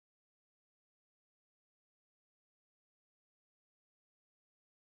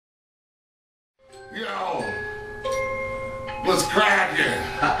Yo, what's cracking?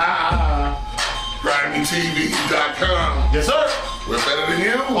 GrimeTV.com. Yes, sir. We're better than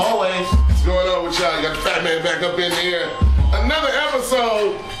you. Always. What's going on with y'all? You got the Fat Man back up in here. Another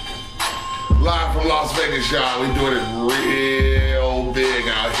episode live from Las Vegas, y'all. We doing it real big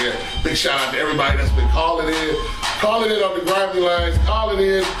out here. Big shout out to everybody that's been calling in on the Grimy lines, calling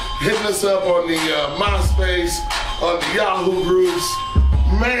in, hitting us up on the MySpace, on the Yahoo groups.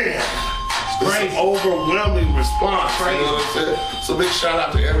 Man. It's an overwhelming response, you know what I'm saying? So big shout out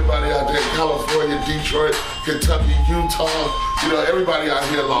to everybody out there in California, Detroit, Kentucky, Utah, you know, everybody out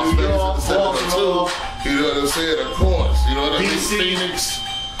here in Las Vegas at the center too. You know what I'm saying? Of course, you know what I mean? Phoenix,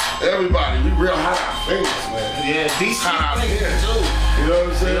 everybody, we real hot out Phoenix, man. Yeah, DC hot out here too. You know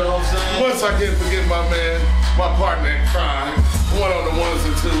what I'm saying? You know what I'm saying? Once I can't forget my man, my partner in crime, one on the ones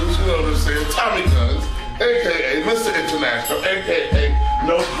and twos, you know what I'm saying? Tommy Guns, aka Mr. International, aka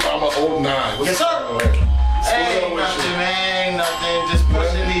No Drama 09. What's yes, sir. Ain't nothing, man, ain't nothing. Just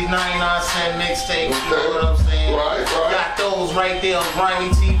pushing these 99-cent mixtapes, you know what I'm saying? Right. Got those right there on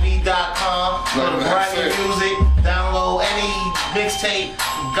GrimyTV.com. For the Grimy music. Download any mixtape,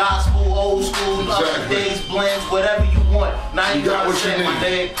 gospel, old school, up-to-date blends, whatever you want. 99-cent, my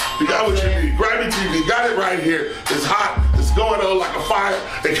day. You got what you need. Grimy TV, got it right here. It's hot. It's going on like a fire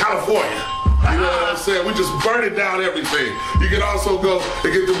in California. You know what I'm saying? We just burn it down everything. You can also go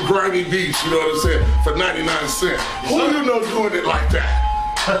and get them grimy beats, you know what I'm saying, for 99 cents. Who you know doing it like that?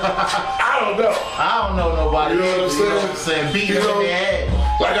 I don't know. I don't know nobody. You know what I'm saying? Beat them in the head.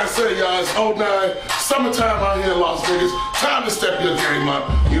 Like I said, y'all, it's 09, summertime out here in Las Vegas. Time to step your game up.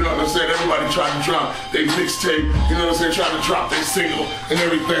 You know what I'm saying? Everybody trying to drop their mixtape. You know what I'm saying? Trying to drop their single and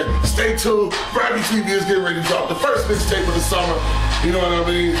everything. Stay tuned. Grimy TV is getting ready to drop the first mixtape of the summer. You know what I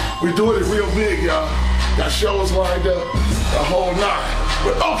mean? We're doing it real big, y'all. Got shows lined up, the whole nine.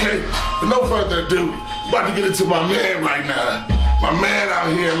 But okay, with no further ado, about to get into my man right now. My man out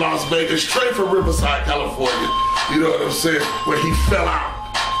here in Las Vegas, straight from Riverside, California. You know what I'm saying? Where he fell out.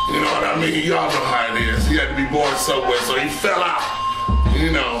 You know what I mean? Y'all know how it is. He had to be born somewhere, so he fell out.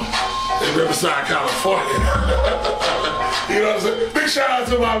 You know, in Riverside, California. You know what I'm saying? Big shout out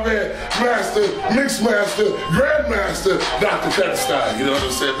to my man, Master, Mixmaster, Grandmaster, Dr. Petstein. You know what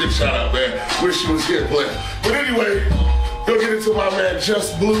I'm saying? Big shout out, man. Wish you was here playing. But anyway, go get into my man,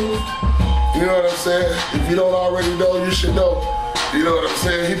 Just Blue. You know what I'm saying? If you don't already know, you should know. You know what I'm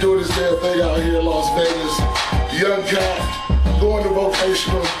saying? He doing his damn thing out here in Las Vegas. Young cat, going to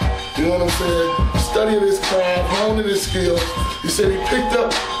vocational. You know what I'm saying? Studying his craft, honing his skills. He said he picked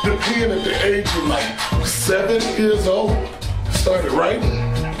up the pen at the age of like 7 years old. Started writing.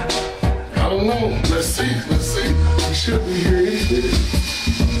 I don't know. Let's see. He should be here. He did.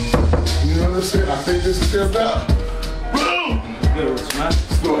 You know what I'm saying? I think this is him now. Boom! Good, man.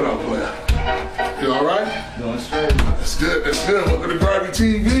 What's going on, player? You alright? Doing straight. That's good. Welcome to Grimy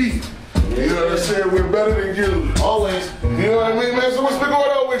TV. You know what I'm saying? We're better than you. Always. You know what I mean, man? So what's been going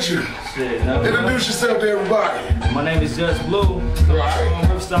on with you? Shit, Introduce yourself to everybody. My name is Just Blue. Right. I'm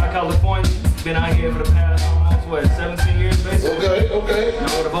from Riverside, California. Been out here for the past almost, 17 years, basically. Okay. I'm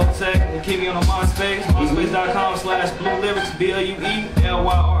with a Votech. You keep me on the MySpace, myspace.com/BlueLyrics,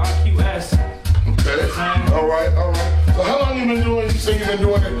 BLUELYRIQS. Okay. All right. So how long you been doing? You say you've been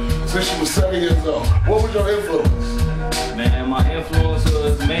doing it since you was 7 years old. What was your influence? Man, my influence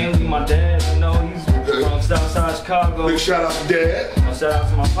was mainly my dad. You know, he's from Southside Chicago. Big shout out to Dad. Shout out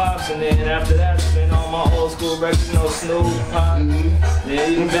to my pops, and then after that, it's been on my old school records, you know, Snoop, Pop. Yeah,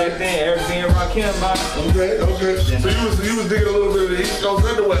 even back then, Eric B. and Rakim, Okay. So you was digging a little bit of the East Coast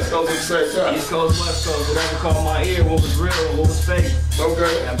and the West Coast at the same time. East Coast, West Coast, whatever caught my ear, what was real, what was fake.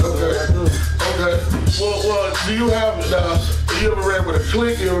 Okay. Well, do you ever read with a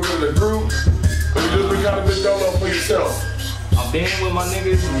clique? You ever been in a group? Or you just been kind of been dolo for yourself? I've been with my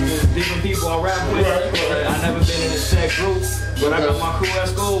niggas, different people I rap with, but I never been in a set group. But I got my crew at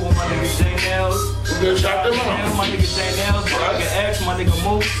school with my nigga J Nails. Shout them out. My nigga J Nails, my nigga X, my nigga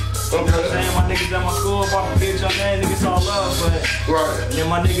Moose. You know what I'm saying? My niggas at my school, if I forget your name, niggas all love, but then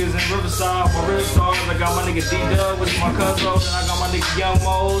my niggas in Riverside, my real stars, I got my nigga D-Dub, which is my cousin, and I got my nigga Young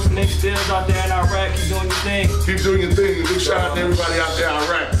Moles, Nick Stills out there in Iraq, keep doing your thing. Keep doing your thing. Big shout out to everybody out there in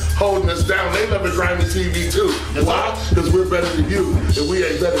Iraq, holding us down. They love the Grimy TV too. Why? Because we're better than you, and we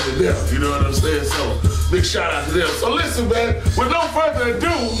ain't better than them. You know what I'm saying? So, big shout out to them. So listen, man, with no further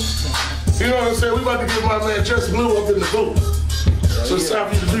ado, you know what I'm saying? We about to get my man Just Blue up in the booth. So it's time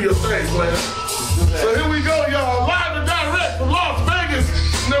for you to do your thing, man. So here we go, y'all. Live and direct from Las Vegas,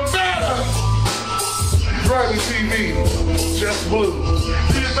 Nevada. Grimy TV, Just Blue.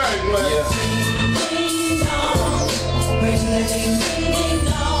 Do your thing, man.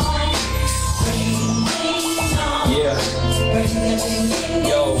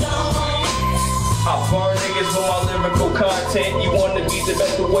 burn niggas with my lyrical content. You wanna be the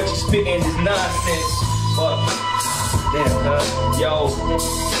best, but what you spitting is nonsense. Fuck. Damn,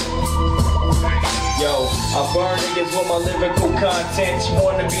 Yo, I burn niggas with my lyrical content. You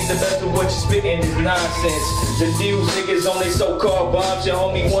wanna be the best, but what you spitting is nonsense. The deals niggas on they so-called bombs. Your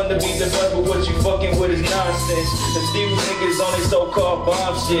homie wanna be the best, but what you fucking with is nonsense. The deals niggas on they so-called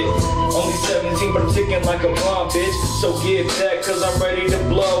bomb shit. Only 17, but I'm ticking like a bomb, bitch. So get back, cause I'm ready to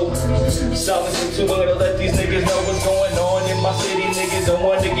blow. Silence and too long to let these niggas know what's going on in my city. Niggas don't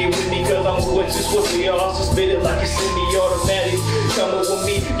want to get with me, cause I'm moving too swiftly. I also spit it like a semi-automatic. Come up with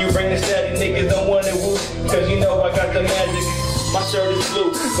me, you bring the static. Niggas don't want to woo, cause you know I got the magic. My shirt is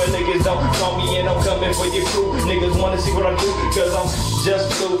blue, but niggas don't call me and I'm coming for your crew. Niggas wanna see what I do, cause I'm just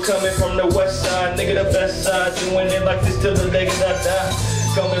blue. Coming from the west side, nigga the best side. Doing it like this till the day that I die.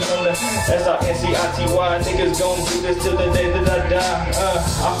 Coming from the S-I-N-C-I-T-Y. Niggas gon' do this till the day that I die.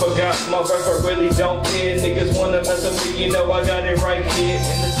 I forgot my verse, I really don't care. Niggas wanna mess with me, you know I got it right here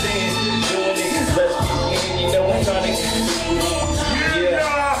in the scene. Doing it, let's begin, you know I'm trying to.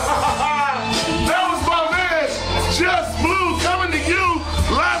 That was my man, Just Blue, coming to you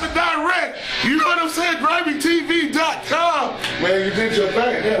live and direct. You know what I'm saying? GrimeyTV.com. Man, you did your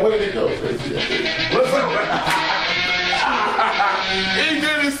thing. Yeah, where did it go? What's up? He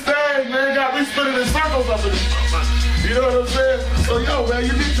did his thing, man. Got me spinning in circles up in this motherfucker. You know what I'm saying? So, yo, man,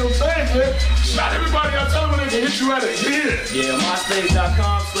 you did your thing, man. Shout everybody out, tell them they can hit you at it again. Yeah,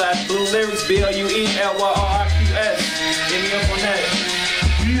 myspace.com/Blue Lyrics, BLUELYRIQS. Hit me up on that.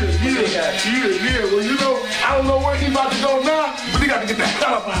 Yeah. Well, you know, I don't know where he about to go now, but he got to get the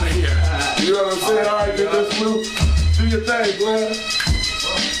hell up out of here. You know what I'm saying? All right, get this Blue. Do your thing, man.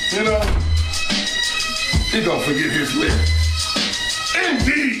 You know, he gonna forget his lyrics.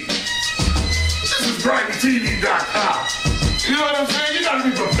 Indeed. This is GrimeyTV.com. You know what I'm saying? You gotta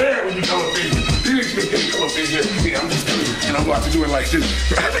be prepared when you come up in here. You didn't come up in here. Yeah, I'm just coming, and I'm about to do it like this.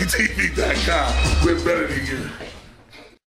 GrimeyTV.com. We're better than you.